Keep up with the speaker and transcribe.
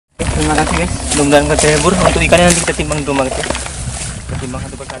terima kasih guys. Mudah-mudahan terhibur. Untuk ikannya nanti kita timbang di rumah guys ya. Kita timbang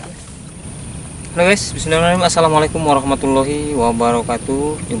satu persatu. Halo guys, bismillahirrahmanirrahim. Assalamualaikum warahmatullahi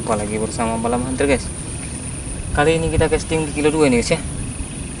wabarakatuh. Jumpa lagi bersama Balam Hunter guys. Kali ini kita casting di kilo 2 nih guys ya.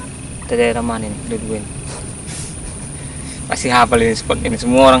 Kita daerah mana nih kilo 2 ini? Pasti hafal ini spot ini.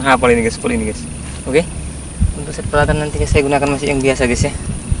 Semua orang hafal ini guys, spot ini guys. Oke. Untuk set peralatan nanti saya gunakan masih yang biasa guys ya.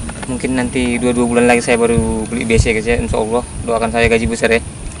 Mungkin nanti 2 bulan lagi saya baru beli BC guys ya. Insyaallah doakan saya gaji besar ya.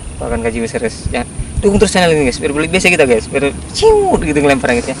 Doakan gaji besar guys ya. Dukung terus channel ini guys biar beli BC kita guys. Biar ciut gitu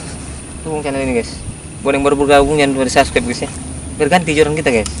ngelempar guys ya. Dukung channel ini guys. Buat yang baru bergabung jangan lupa di subscribe guys ya. Biar ganti joran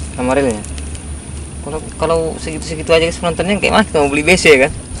kita guys sama relnya. Kalau segitu aja guys penontonnya kayak mana kita mau beli BC ya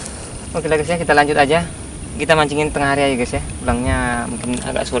kan. Oke lah guys ya, kita lanjut aja. Kita mancingin tengah hari aja guys ya. Pulangnya mungkin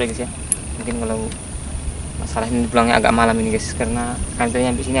agak sore guys ya. Mungkin kalau masalah ini pulangnya agak malam ini guys, karena kantornya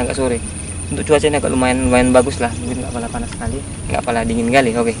sampai sini agak sore. Untuk cuacanya agak lumayan bagus lah, mungkin nggak pala panas sekali, nggak pala dingin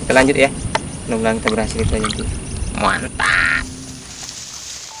kali. Oke, kita lanjut ya. Mudah-mudahan kita berhasil itu aja nanti. Mantap.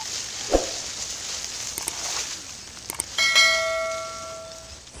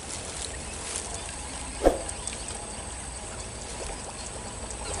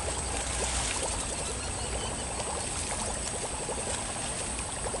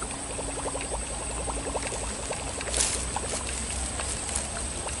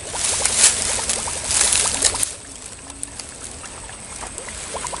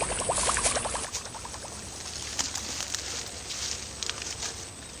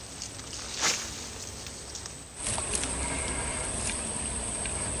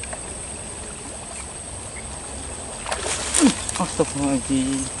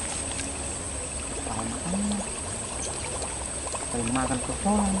 Astagfirullahaladzim. Makan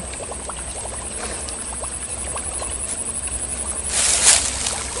pohon.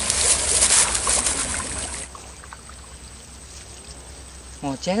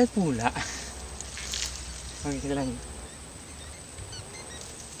 Ngocel pula. Oke, kita lanjut.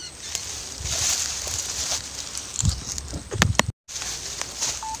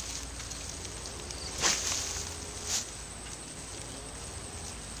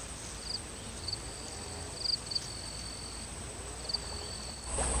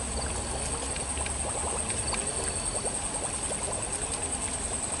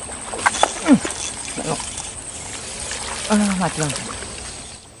 Mati langsung.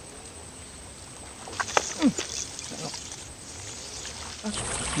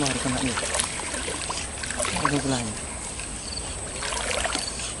 Baru kena nih. Ada belanya.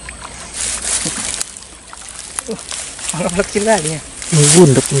 Anggap kecil lagi ya.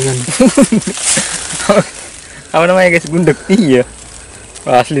 Gundek nih kan. Apa namanya guys? Gundek. Iya.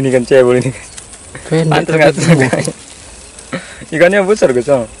 Asli nih kan cebol ini guys. Pantes nggak sengaja. Ikannya besar guys.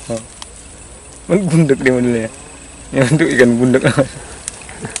 Gundek dia modelnya. Yang untuk ikan bundek.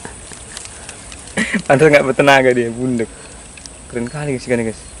 Pantas nggak bertenaga dia, bundek. Keren kali guys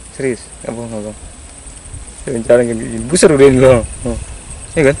ikannya guys, serius, nggak bohong. Cara kayak gini, besar udah ini loh.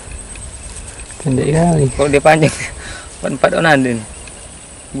 Iya kan? Pendek kali. Kalau dia panjang, 4 onan din.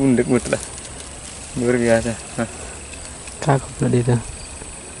 Bundek betul lah, luar biasa. Cakep lah dia tuh.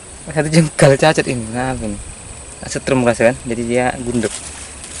 Satu jengkal cacat ini, kenapa nih? Setrum kan, jadi dia bundek.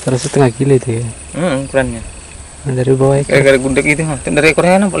 Terus 1,5 kilo itu ya? Ukurannya. Dari bawah ekor. Gara-gara gundek itu, dari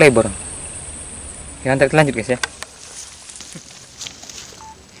ekornya nampak lebar. Ya, nanti lanjut guys ya.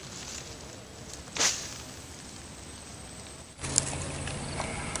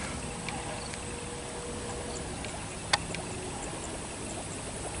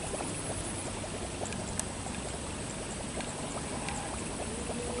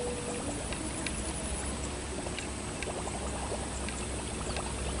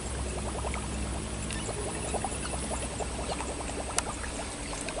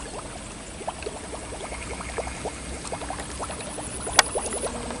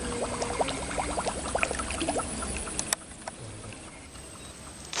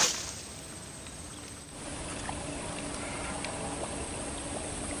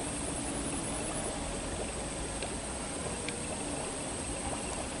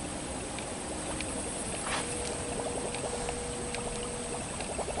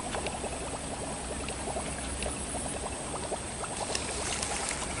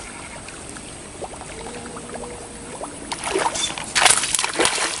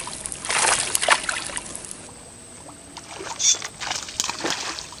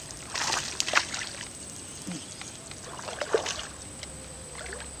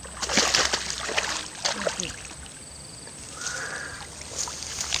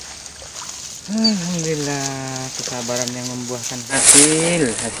 Alhamdulillah, kesabaran yang membuahkan hasil.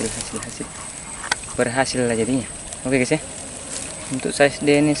 Berhasil lah jadinya. Oke guys ya. Untuk size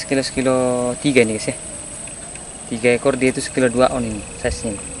dia ini sekilo 3 nih guys ya. 3 ekor dia itu sekilo 2 on ini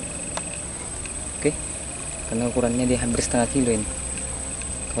size nya. Oke. Karena ukurannya dia hampir setengah kilo ini.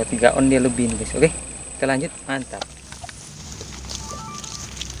 Kalau 3 on dia lebih nih guys. Oke. Kita lanjut, mantap.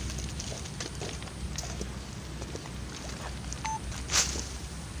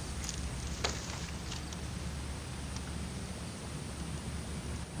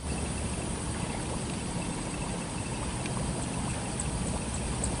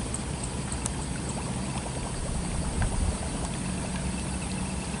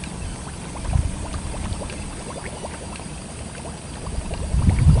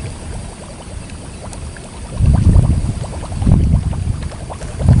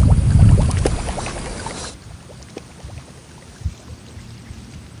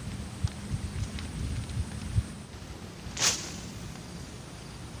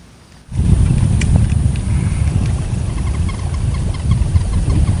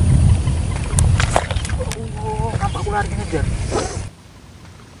 Lari ngejar.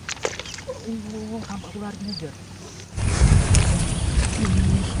 Tampak aku lari ngejar.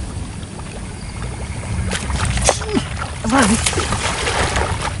 Lari.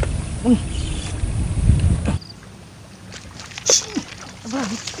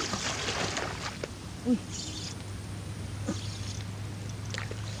 Lari.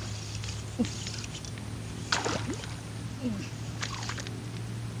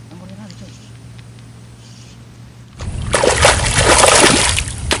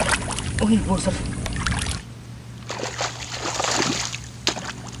 Boser.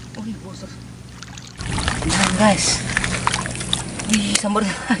 Boser. Nah guys, sambar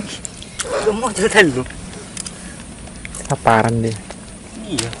lagi. Udah mau cerita dulu. Kelaparan deh.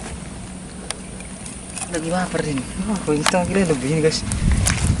 Iya. Lagi lapar ini. Poin setengah kilo lebih ini guys.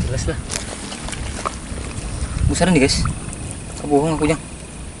 Jelas lah. Besar nih guys. Kebohong aku jang.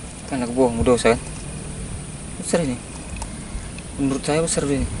 Kan aku bohong, udah usah kan. Besar ini. Menurut saya besar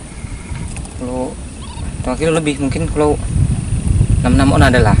ini. Kalau 2 kilo lebih, mungkin kalau 6 on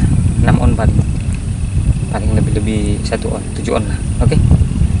adalah 6 on paling lebih 1 on, 7 on lah. Oke.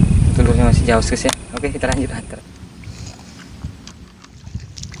 Telurnya masih jauh guys ya. Oke, kita lanjut hunter.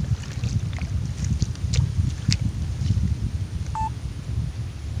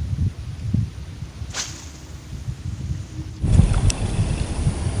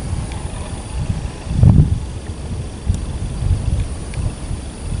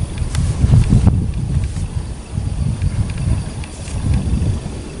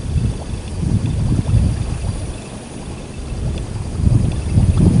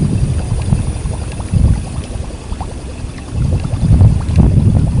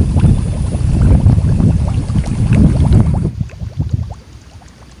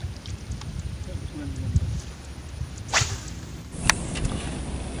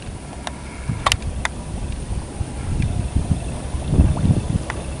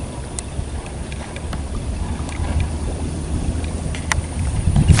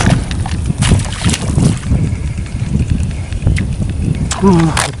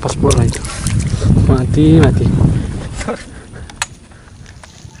 Lepas bola itu. Mati. Besar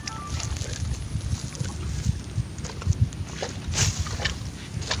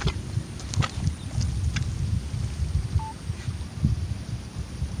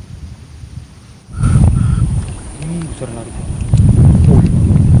lari.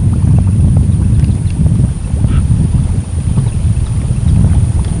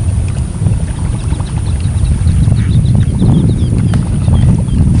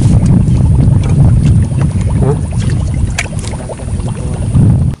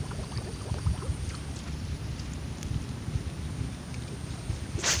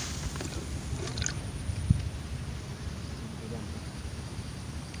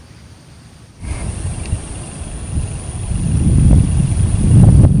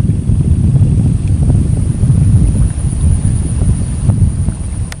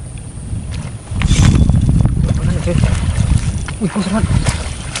 Wih, bosan.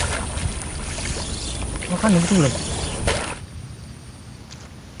 Makan betul lah.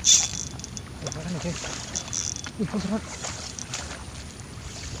 Makan aja. Wih, bosan.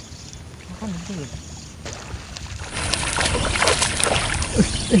 Makan betul lah.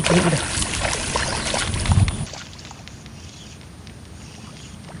 Udah.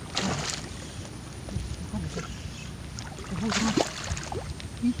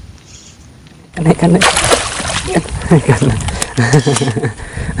 Naik.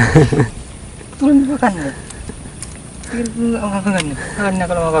 Turun makan ya. Makannya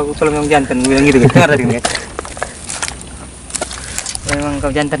kalau aku kalau memang jantan bilang gitu kan tadi kan. Memang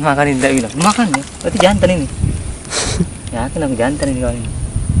kau jantan makan tidak bilang makan ya. Berarti jantan ini. Yakin aku jantan ini kawan ini.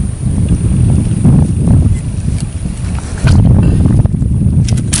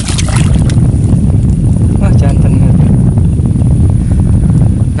 Wah jantan ini.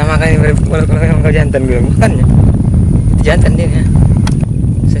 Nah makanya kalau jantan gue bukannya. Itu jantan dia ya.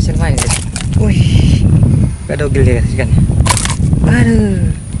 Session main guys. Wih, gak dogel dia guys ikannya.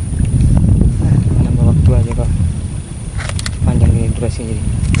 Aduh. Nambah waktu aja kok. Panjang ini durasi jadi.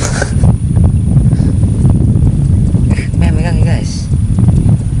 Megang nih guys.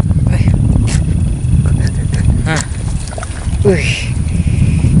 Nah,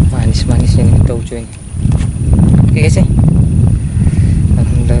 manis-manisnya nih tahu cuy. Oke guys ya.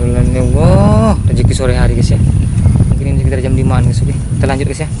 Alhamdulillah ya Allah, rezeki sore hari guys ya. Mungkin ini sekitar jam 5-an guys. Oke, kita lanjut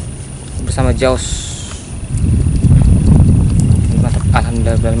guys ya. Bersama Jaws. Mantap,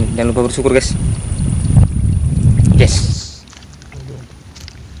 alhamdulillah. Jangan lupa bersyukur guys. Yes.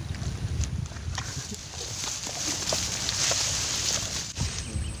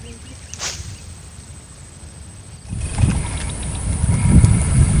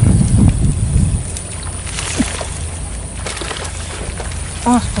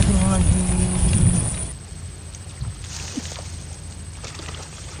 Astagfirullahaladzim.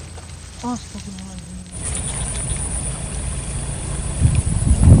 Astagfirullahaladzim.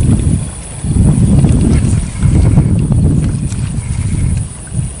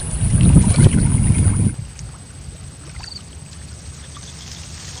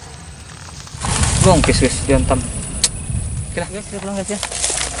 Bongkis guys, diantam. Oke lah guys, kita pulang guys ya.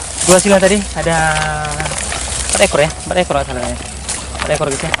 Gua hasilnya tadi ada 4 ekor ya, 4 ekor asalnya. 4 ekor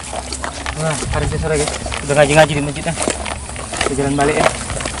guys ya. Wah, hari sore guys. Udah ngaji-ngaji di masjid ya. Kita jalan balik ya.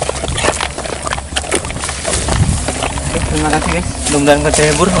 Oke, terima kasih guys. Mudah-mudahan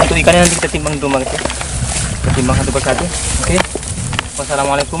kecebur. Untuk ikannya nanti kita timbang di rumah guys ya. Kita timbang satu persatu. Oke.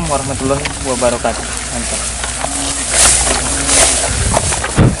 Wassalamualaikum warahmatullahi wabarakatuh. Mantap.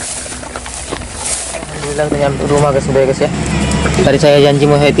 Alhamdulillah kita nyampe rumah guys sudah guys ya. Tadi saya janji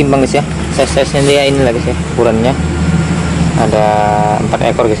mau saya timbang guys ya. Size-nya dia ini lah guys ya. Ukurannya ada 4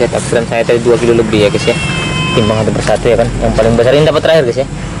 ekor guys ya. Takdiran saya tadi 2 kilo lebih ya guys ya. Timbang satu persatu ya kan. Yang paling besar ini dapat terakhir guys ya.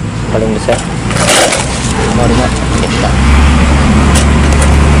 Paling besar.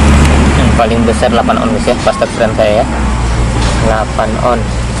 Yang paling besar 8 on guys ya. Pas takdiran saya ya. 8 on.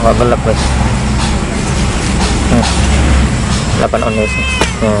 Nggak gelap guys. 8 on guys.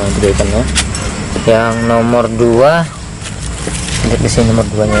 Nah, itu ikannya. Yang nomor 2, lihat di sini nomor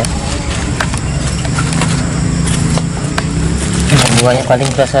 2 nya ya. Nomor 2 nya paling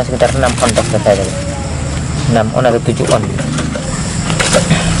biasa sekitar 6 on tok saya tadi. 6 on atau 7 on.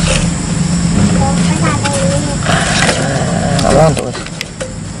 Mantap guys.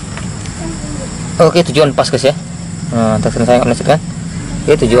 Oke, 7 on pas guys ya. Nah, takkan saya nggak kan.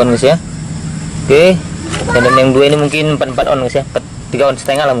 Oke, 7 on guys ya. Oke, dan yang 2 ini mungkin 4 on guys ya. 3 on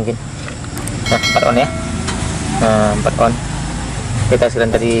setengah lah mungkin. Nah, 4 on ya. Nah, 4 on. Kita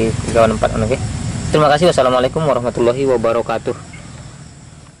sekalian tadi 3 on 4 on. Oke. Terima kasih. Wassalamualaikum warahmatullahi wabarakatuh.